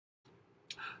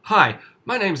Hi,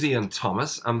 my name's Ian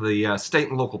Thomas. I'm the State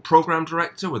and Local Program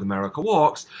Director with America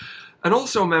Walks, and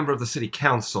also a member of the City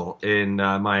Council in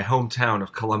my hometown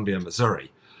of Columbia,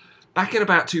 Missouri. Back in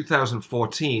about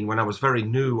 2014, when I was very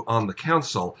new on the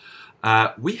council,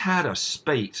 we had a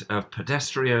spate of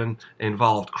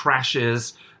pedestrian-involved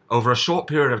crashes. Over a short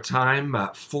period of time,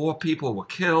 4 people were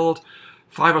killed,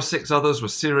 5 or 6 others were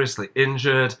seriously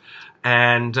injured,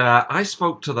 and I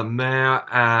spoke to the mayor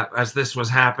as this was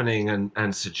happening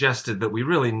and suggested that we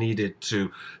really needed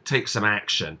to take some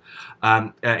action.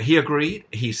 He agreed.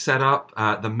 He set up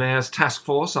the mayor's task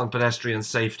force on pedestrian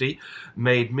safety,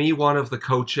 made me one of the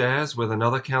co-chairs with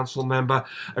another council member,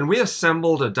 and we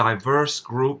assembled a diverse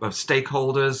group of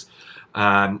stakeholders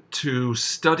to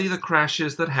study the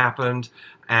crashes that happened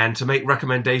and to make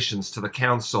recommendations to the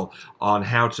council on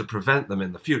how to prevent them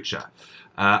in the future.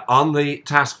 On the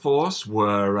task force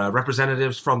were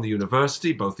representatives from the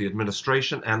university, both the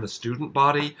administration and the student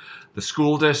body, the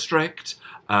school district,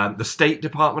 the State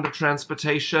Department of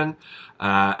Transportation,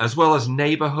 as well as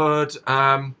neighborhood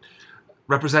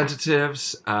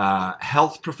representatives,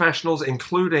 health professionals,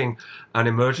 including an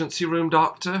emergency room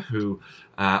doctor who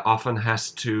often has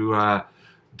to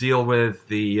deal with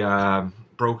the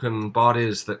broken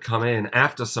bodies that come in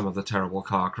after some of the terrible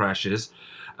car crashes,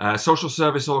 social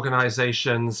service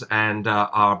organizations, and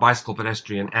our bicycle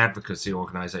pedestrian advocacy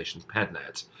organization,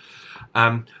 PEDNET.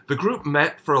 The group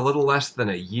met for a little less than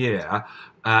a year,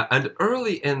 and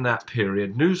early in that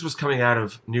period, news was coming out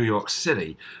of New York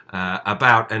City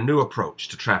about a new approach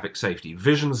to traffic safety,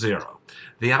 Vision Zero.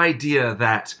 The idea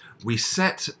that we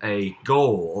set a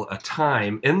goal, a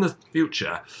time in the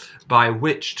future by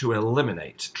which to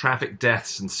eliminate traffic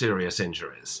deaths and serious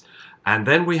injuries. And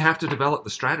then we have to develop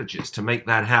the strategies to make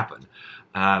that happen.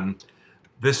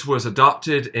 This was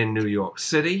adopted in New York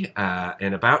City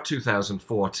in about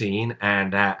 2014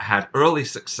 and had early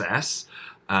success.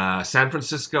 San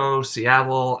Francisco,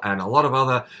 Seattle, and a lot of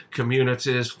other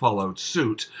communities followed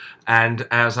suit. And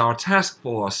as our task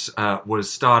force was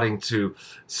starting to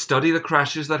study the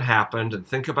crashes that happened and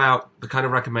think about the kind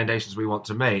of recommendations we want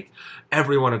to make,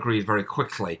 everyone agreed very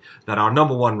quickly that our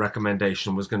 #1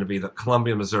 recommendation was going to be that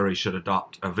Columbia, Missouri should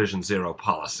adopt a Vision Zero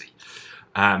policy.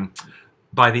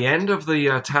 By the end of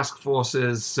the task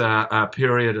force's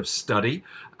period of study,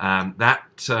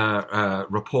 that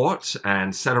report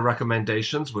and set of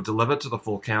recommendations were delivered to the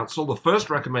full council. The first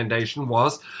recommendation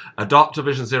was adopt a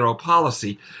Vision Zero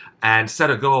policy and set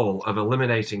a goal of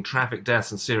eliminating traffic deaths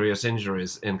and serious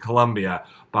injuries in Columbia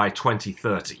by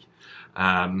 2030.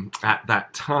 At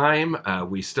that time,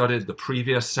 we studied the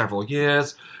previous several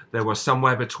years. There were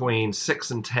somewhere between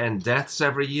 6 and 10 deaths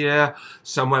every year,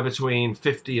 somewhere between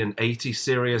 50 and 80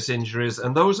 serious injuries,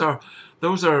 and those are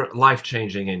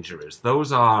life-changing injuries.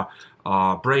 Those are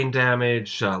brain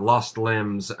damage, lost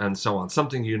limbs, and so on,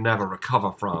 something you never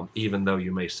recover from, even though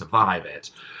you may survive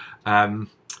it.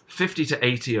 50 to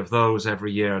 80 of those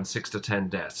every year and 6 to 10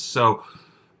 deaths. So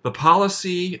the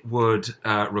policy would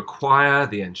require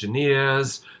the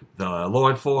engineers, the law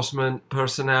enforcement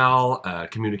personnel,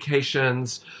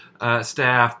 communications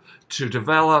staff to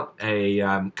develop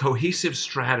a cohesive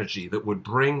strategy that would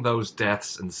bring those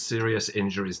deaths and serious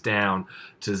injuries down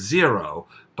to 0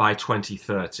 by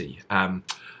 2030.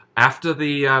 After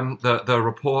the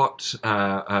report,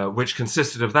 which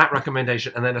consisted of that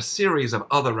recommendation and then a series of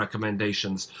other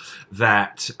recommendations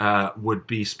that would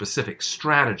be specific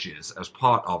strategies as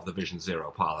part of the Vision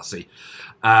Zero policy.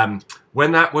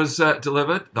 When that was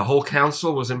delivered, the whole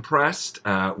council was impressed.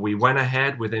 We went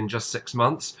ahead within just 6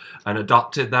 months and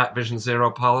adopted that Vision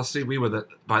Zero policy. We were,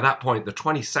 by that point, the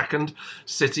 22nd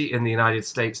city in the United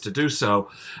States to do so,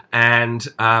 and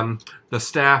the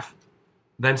staff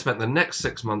then spent the next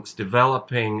 6 months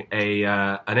developing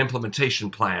an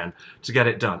implementation plan to get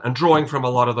it done, and drawing from a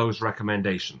lot of those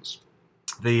recommendations.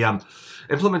 The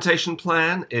implementation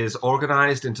plan is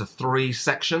organized into 3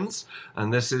 sections,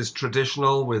 and this is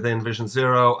traditional within Vision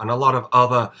Zero and a lot of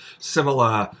other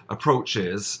similar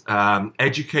approaches: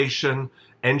 education,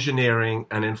 engineering,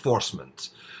 and enforcement.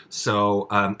 So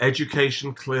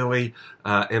education, clearly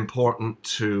important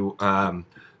to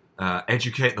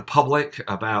educate the public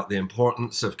about the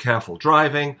importance of careful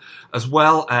driving, as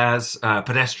well as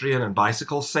pedestrian and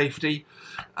bicycle safety.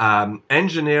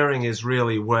 Engineering is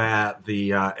really where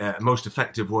the most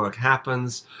effective work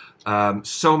happens.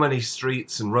 So many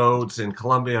streets and roads in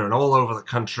Columbia and all over the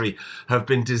country have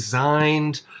been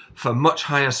designed for much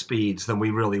higher speeds than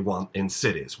we really want in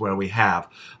cities, where we have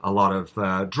a lot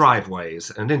of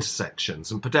driveways and intersections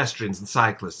and pedestrians and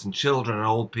cyclists and children and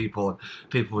old people and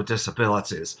people with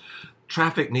disabilities.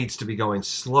 traffic needs to be going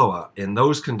slower in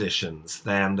those conditions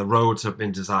than the roads have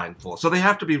been designed for. So they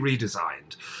have to be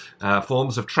redesigned.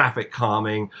 Forms of traffic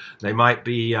calming, they might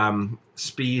be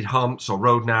speed humps or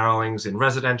road narrowings in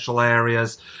residential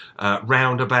areas,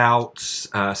 roundabouts,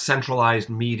 centralized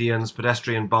medians,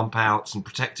 pedestrian bump outs, and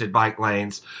protected bike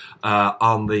lanes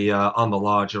on the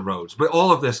larger roads. But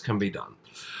all of this can be done.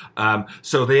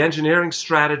 So the engineering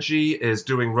strategy is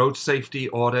doing road safety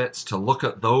audits to look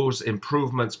at those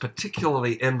improvements,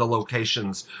 particularly in the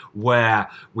locations where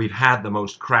we've had the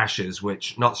most crashes,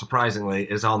 which, not surprisingly,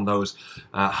 is on those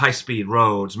high-speed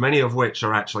roads, many of which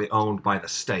are actually owned by the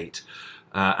state.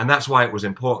 And that's why it was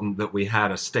important that we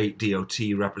had a state DOT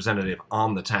representative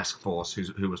on the task force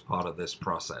who was part of this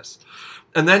process.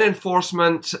 And then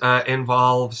enforcement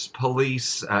involves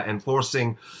police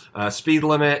enforcing speed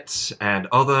limits and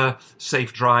other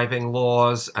safe driving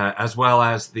laws, as well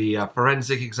as the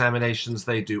forensic examinations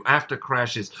they do after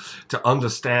crashes to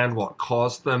understand what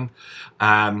caused them.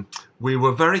 We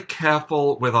were very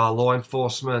careful with our law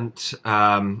enforcement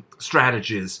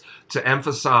strategies to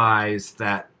emphasize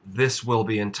that this will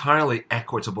be entirely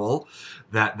equitable,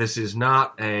 that this is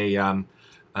not a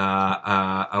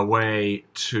way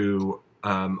to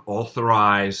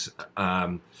authorize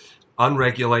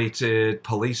unregulated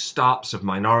police stops of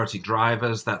minority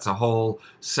drivers. That's a whole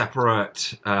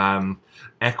separate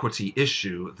equity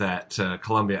issue that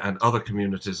Colombia and other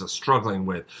communities are struggling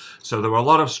with. So there were a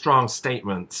lot of strong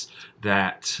statements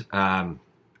that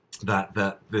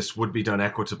that this would be done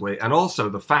equitably, and also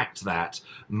the fact that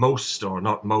most, or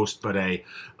not most, but a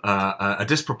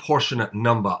disproportionate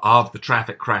number of the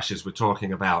traffic crashes we're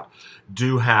talking about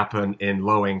do happen in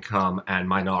low-income and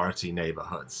minority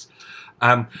neighborhoods.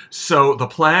 So the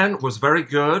plan was very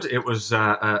good. It was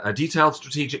a detailed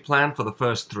strategic plan for the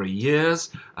first 3 years,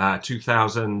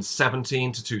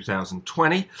 2017 to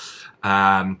 2020.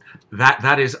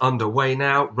 That is underway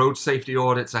now. Road safety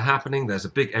audits are happening. There's a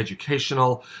big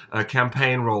educational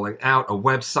campaign rolling out, a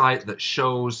website that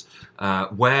shows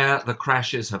where the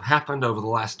crashes have happened over the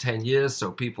last 10 years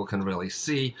so people can really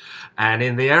see. And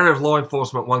in the area of law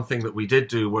enforcement, one thing that we did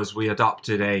do was we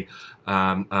adopted a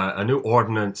new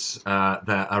ordinance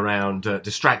around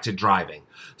distracted driving,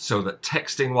 so that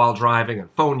texting while driving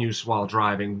and phone use while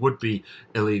driving would be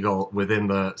illegal within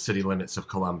the city limits of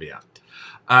Colombia.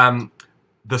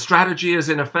 The strategy is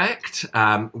in effect.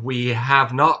 We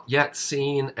have not yet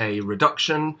seen a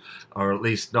reduction, or at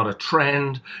least not a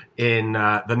trend, in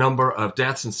the number of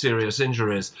deaths and serious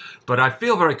injuries, but I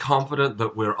feel very confident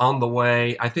that we're on the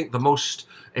way. I think the most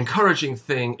encouraging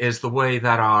thing is the way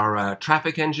that our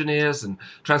traffic engineers and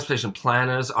transportation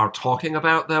planners are talking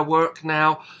about their work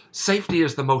now. Safety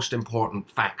is the most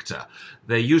important factor.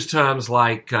 They use terms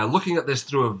like looking at this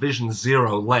through a Vision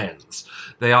Zero lens.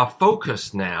 They are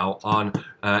focused now on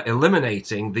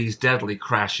eliminating these deadly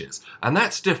crashes. And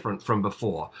that's different from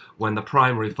before, when the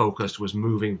primary focus was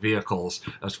moving vehicles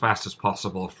as fast as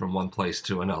possible from one place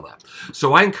to another.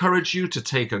 So I encourage you to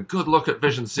take a good look at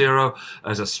Vision Zero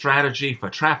as a strategy for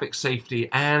traffic safety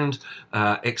and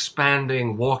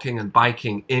expanding walking and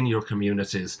biking in your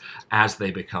communities as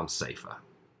they become safer.